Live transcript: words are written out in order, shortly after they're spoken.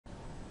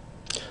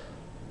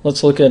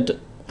Let's look at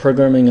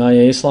programming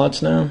IA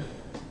slots now.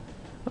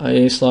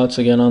 IA slots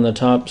again on the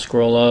top,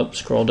 scroll up,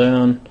 scroll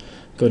down,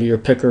 go to your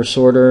picker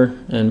sorter,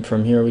 and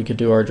from here we could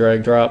do our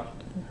drag drop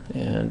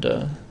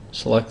and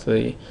select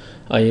the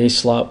IA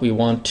slot we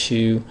want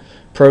to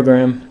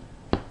program.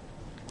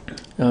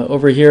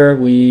 Over here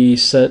we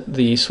set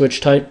the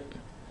switch type.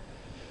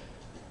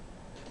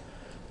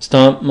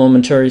 Stomp,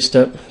 momentary,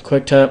 step,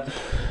 quick tap.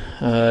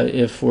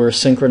 If we're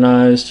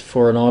synchronized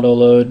for an auto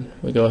load,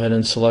 we go ahead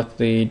and select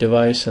the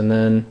device and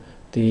then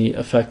the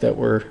effect that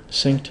we're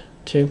synced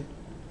to.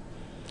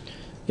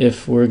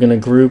 If we're going to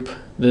group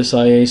this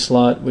IA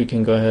slot, we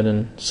can go ahead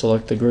and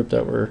select the group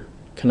that we're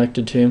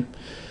connected to.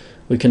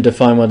 We can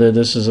define whether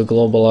this is a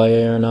global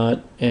IA or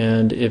not,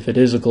 and if it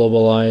is a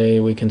global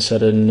IA, we can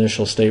set an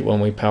initial state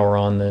when we power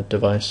on the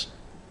device.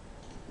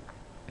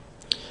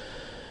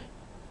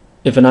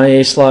 If an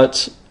IA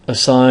slot's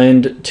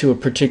assigned to a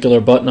particular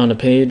button on a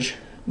page,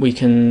 we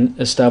can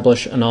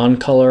establish an on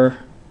color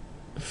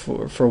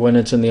for when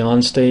it's in the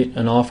on state,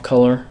 an off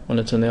color when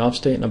it's in the off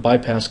state, and a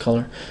bypass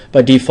color.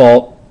 By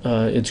default,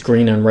 it's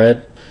green and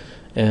red,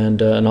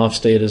 and an off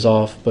state is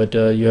off, but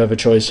you have a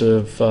choice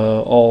of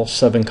all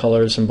 7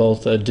 colors in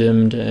both a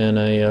dimmed and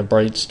a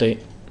bright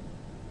state.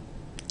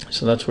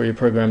 So that's where you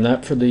program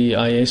that for the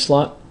IA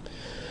slot.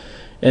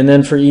 And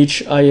then for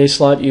each IA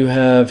slot you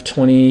have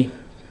 20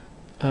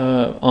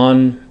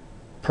 on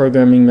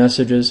programming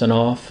messages and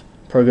off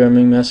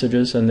programming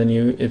messages, and then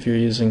if you're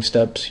using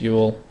steps, you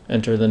will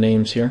enter the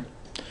names here.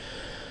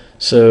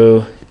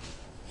 So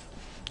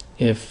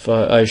if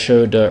I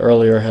showed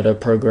earlier how to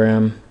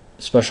program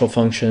special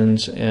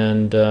functions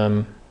and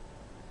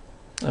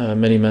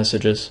MIDI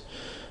messages,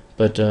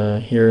 but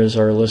here is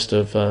our list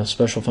of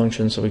special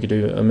functions. So we could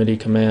do a MIDI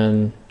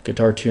command,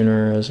 guitar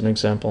tuner as an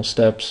example,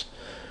 steps,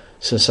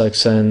 sysx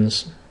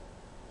sends,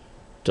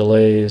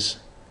 delays,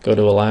 go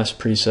to a last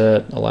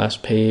preset, a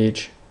last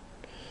page,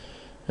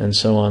 and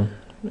so on.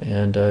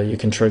 And you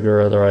can trigger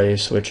other IA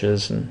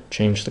switches and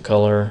change the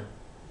color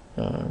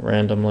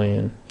randomly,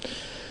 and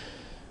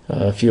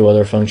a few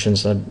other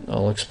functions that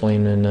I'll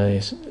explain in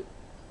a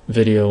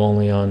video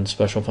only on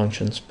special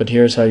functions. But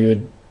here's how you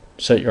would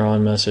set your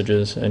on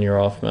messages and your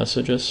off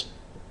messages.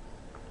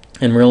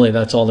 And really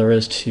that's all there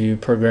is to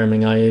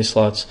programming IA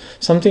slots.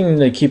 Something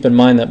to keep in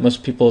mind that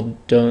most people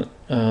don't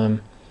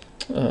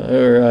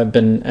or I've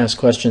been asked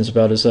questions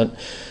about is that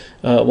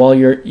while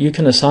you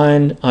can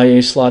assign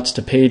IA slots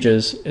to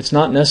pages, it's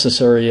not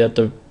necessary at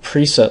the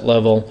preset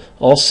level.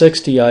 All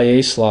 60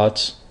 IA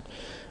slots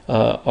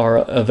are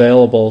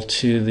available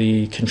to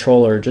the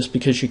controller just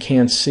because you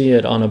can't see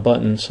it on a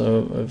button.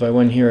 So if I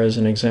went here as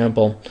an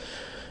example,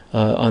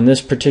 on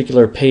this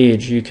particular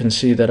page you can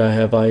see that I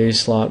have IA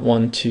slot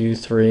 1, 2,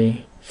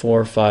 3,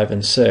 4, 5,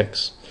 and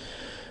 6.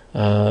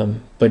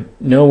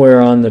 But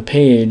nowhere on the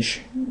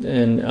page,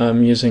 and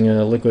I'm using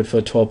a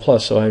Liquidfoot 12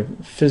 Plus, so I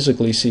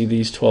physically see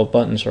these 12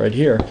 buttons right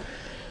here,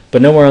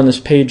 but nowhere on this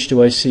page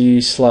do I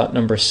see slot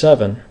number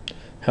 7.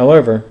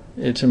 However,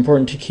 it's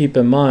important to keep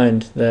in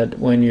mind that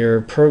when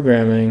you're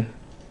programming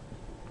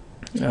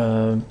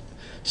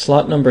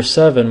slot number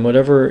 7,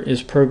 whatever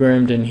is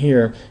programmed in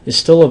here is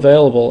still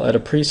available at a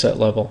preset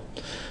level,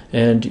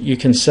 and you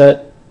can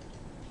set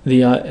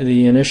the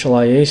initial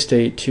IA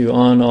state to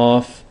on,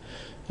 off,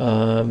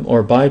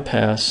 or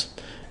bypass,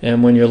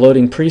 and when you're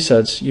loading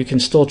presets you can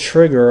still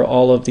trigger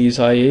all of these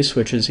IA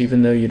switches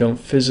even though you don't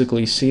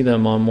physically see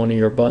them on one of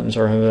your buttons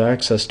or have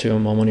access to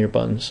them on one of your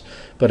buttons.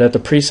 But at the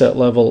preset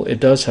level it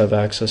does have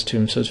access to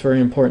them, so it's very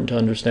important to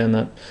understand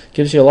that. It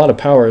gives you a lot of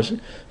powers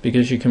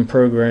because you can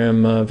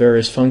program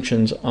various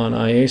functions on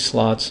IA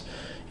slots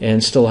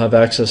and still have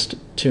access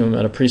to them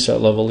at a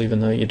preset level even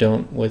though you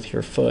don't with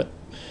your foot.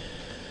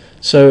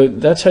 So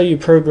that's how you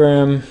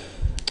program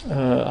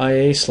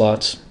IA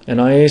slots. And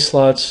IA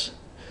slots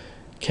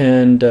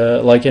can,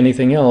 like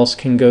anything else,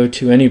 can go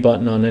to any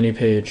button on any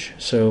page.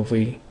 So if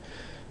we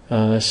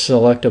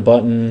select a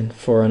button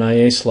for an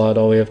IA slot,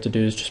 all we have to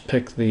do is just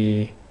pick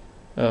the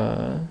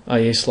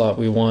IA slot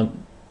we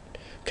want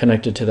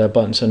connected to that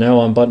button. So now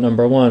on button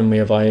number 1 we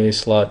have IA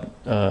slot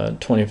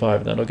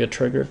 25, that'll get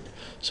triggered.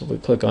 So if we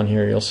click on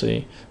here you'll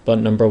see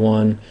button number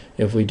 1.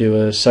 If we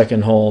do a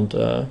second hold,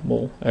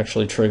 we'll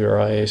actually trigger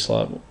IA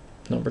slot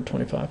number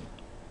 25.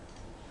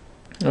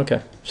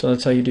 Okay, so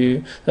that's how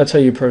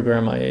you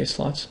program IA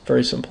slots.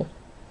 Very simple.